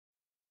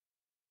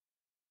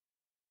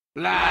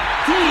Latino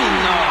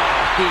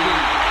Heat.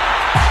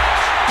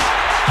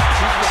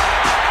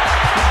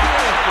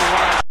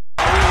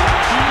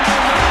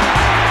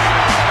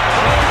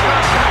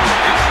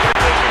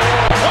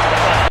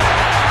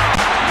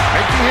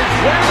 Making his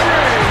way to the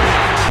ring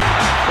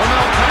from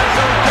El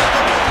Paso,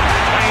 Texas,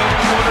 weighing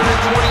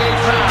 228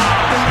 pounds,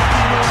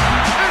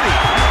 Eddie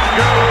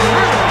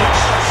Guerrero.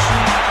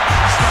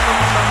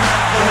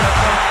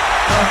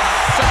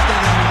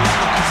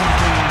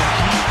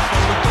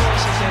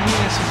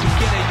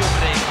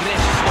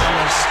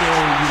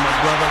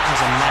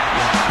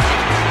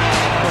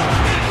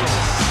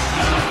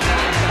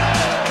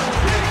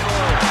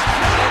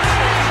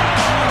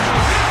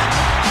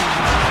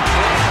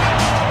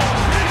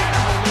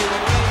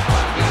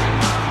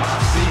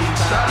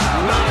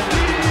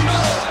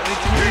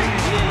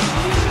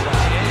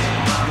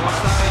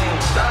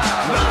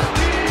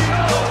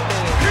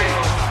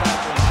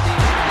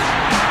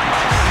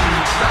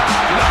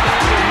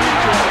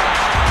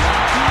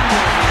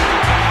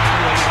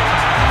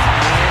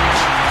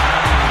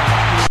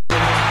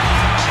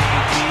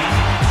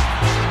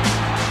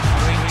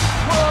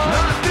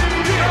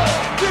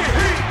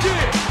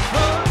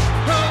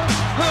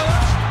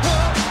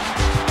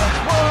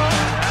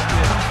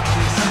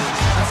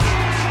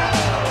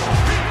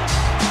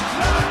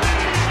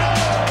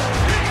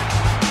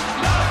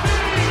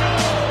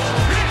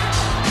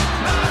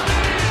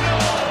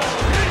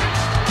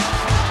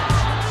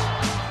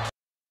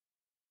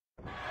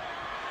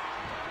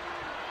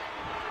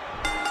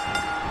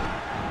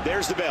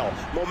 There's the bell.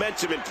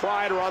 Momentum and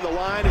pride are on the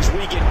line as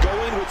we get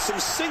going with some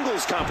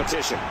singles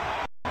competition.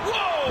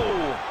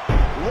 Whoa!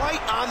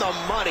 Right on the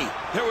money.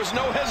 There was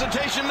no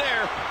hesitation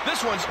there.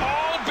 This one's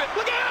all bit.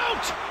 Look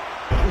out!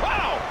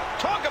 Wow!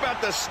 Talk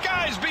about the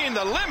skies being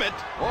the limit.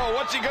 Oh,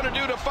 what's he going to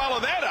do to follow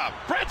that up?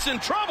 Brett's in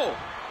trouble.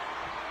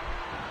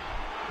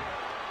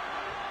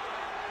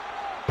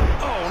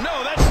 Oh,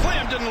 no, that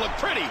slam didn't look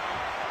pretty.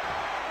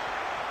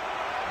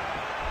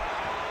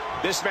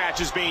 This match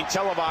is being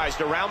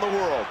televised around the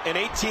world in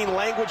 18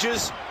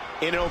 languages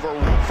in over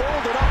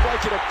folded up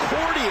like an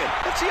accordion.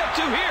 What's he up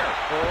to here?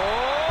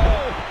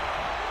 Oh!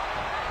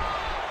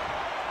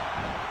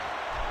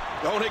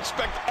 Don't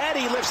expect.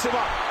 Eddie lifts him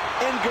up,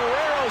 and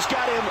Guerrero's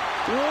got him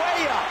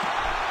way up.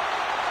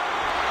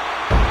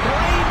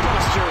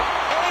 Brainbuster.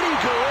 Eddie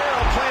Guerrero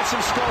plants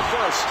him skull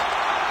first.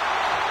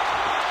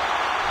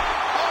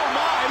 Oh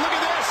my, look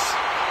at this.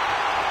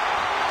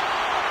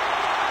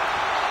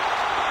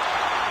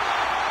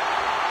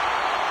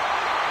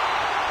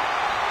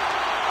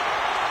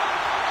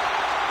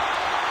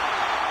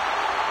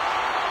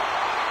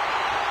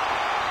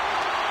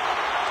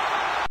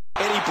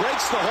 And he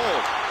breaks the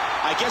hold.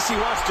 I guess he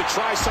wants to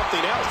try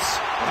something else.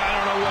 I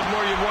don't know what more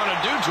you'd want to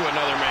do to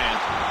another man.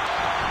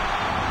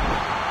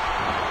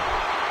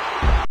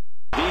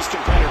 These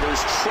competitors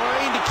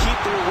trying to keep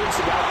their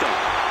wits about them.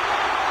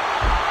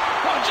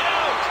 Watch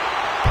out!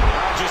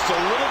 Just a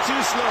little too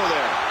slow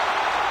there.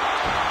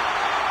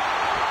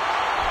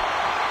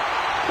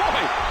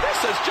 Boy,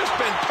 this has just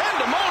been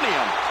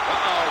pandemonium.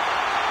 Uh-oh.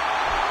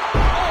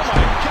 Oh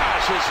my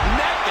gosh, his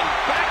neck and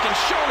back and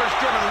shoulders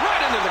driven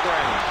right into the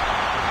ground.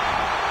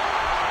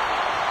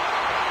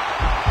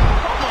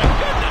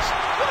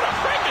 What a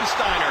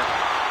Frankensteiner!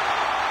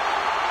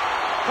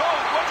 Oh,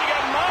 what's he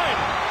got in mind?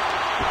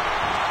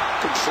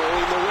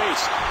 Controlling the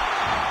waist.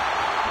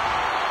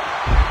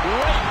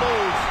 Great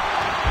move.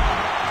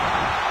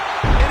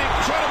 An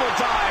incredible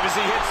dive as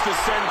he hits the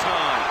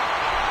senton.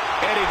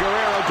 Eddie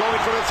Guerrero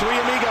going for the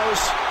three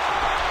amigos.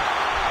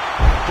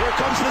 Here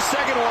comes the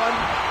second one.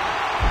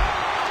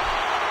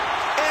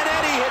 And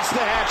Eddie hits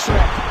the hat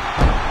trick.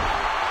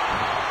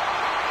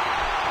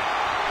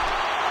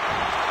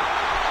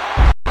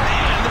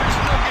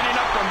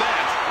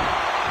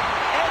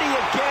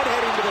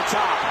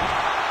 Top.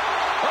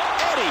 Oh,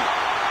 Eddie.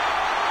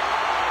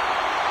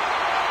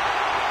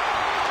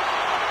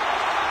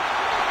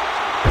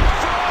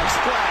 Frog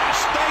splash.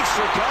 Thanks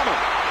for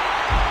coming.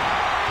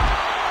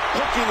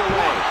 Hooking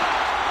away.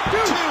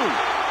 Two.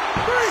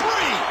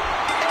 Three.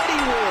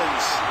 Eddie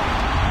wins.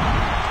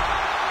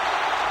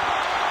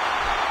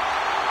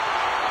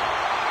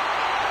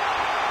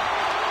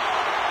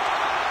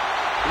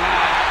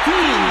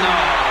 Latino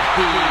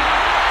Heat.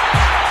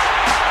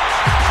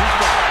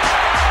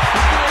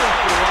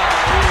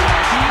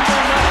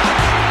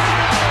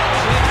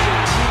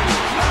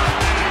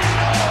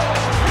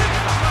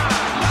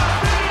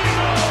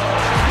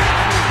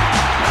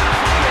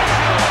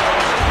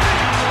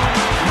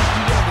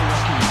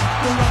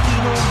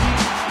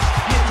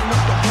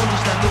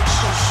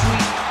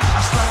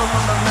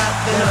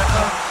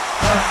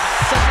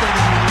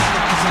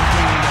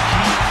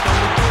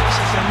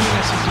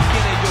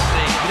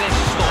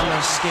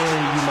 Scary,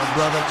 you my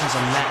brother, cause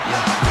I'm not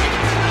your